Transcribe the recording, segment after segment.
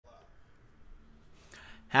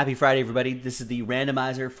Happy Friday, everybody. This is the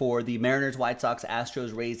randomizer for the Mariners, White Sox,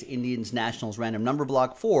 Astros, Rays, Indians, Nationals random number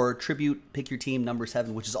block for Tribute Pick Your Team number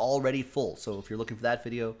 7, which is already full. So if you're looking for that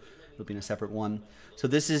video, it'll be in a separate one. So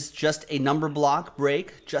this is just a number block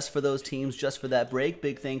break just for those teams, just for that break.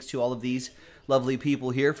 Big thanks to all of these lovely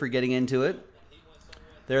people here for getting into it.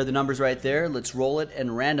 There are the numbers right there. Let's roll it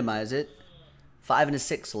and randomize it. 5 and a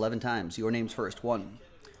 6, 11 times. Your name's first. 1,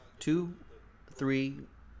 2, 3,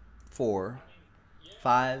 4,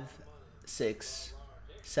 5, 6,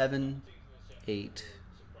 7, 8,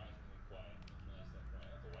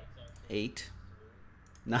 8,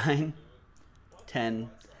 9, 10,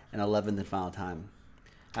 and 11th and final time.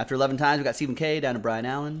 After 11 times, we got Stephen K. down to Brian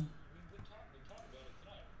Allen.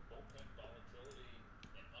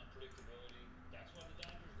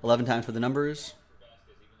 Eleven times for the numbers.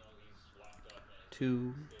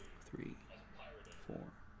 2, 3, 4,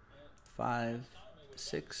 5,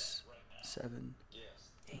 6, 7,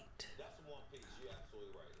 8.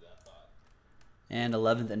 And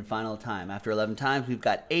 11th and final time. After 11 times, we've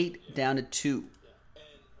got 8 down to 2.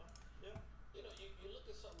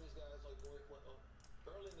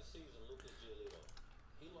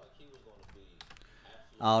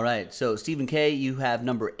 All right, so Stephen K., you have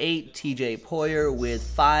number 8, TJ Poyer with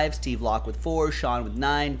 5, Steve Locke with 4, Sean with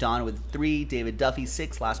 9, Don with 3, David Duffy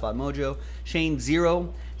 6, Last Spot Mojo, Shane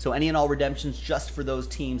 0. So any and all redemptions just for those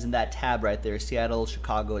teams in that tab right there, Seattle,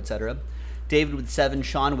 Chicago, etc. David with 7,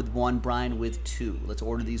 Sean with 1, Brian with 2. Let's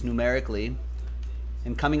order these numerically.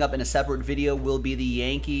 And coming up in a separate video will be the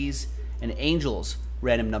Yankees and Angels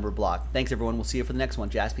random number block. Thanks, everyone. We'll see you for the next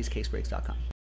one. JaspysCaseBreaks.com.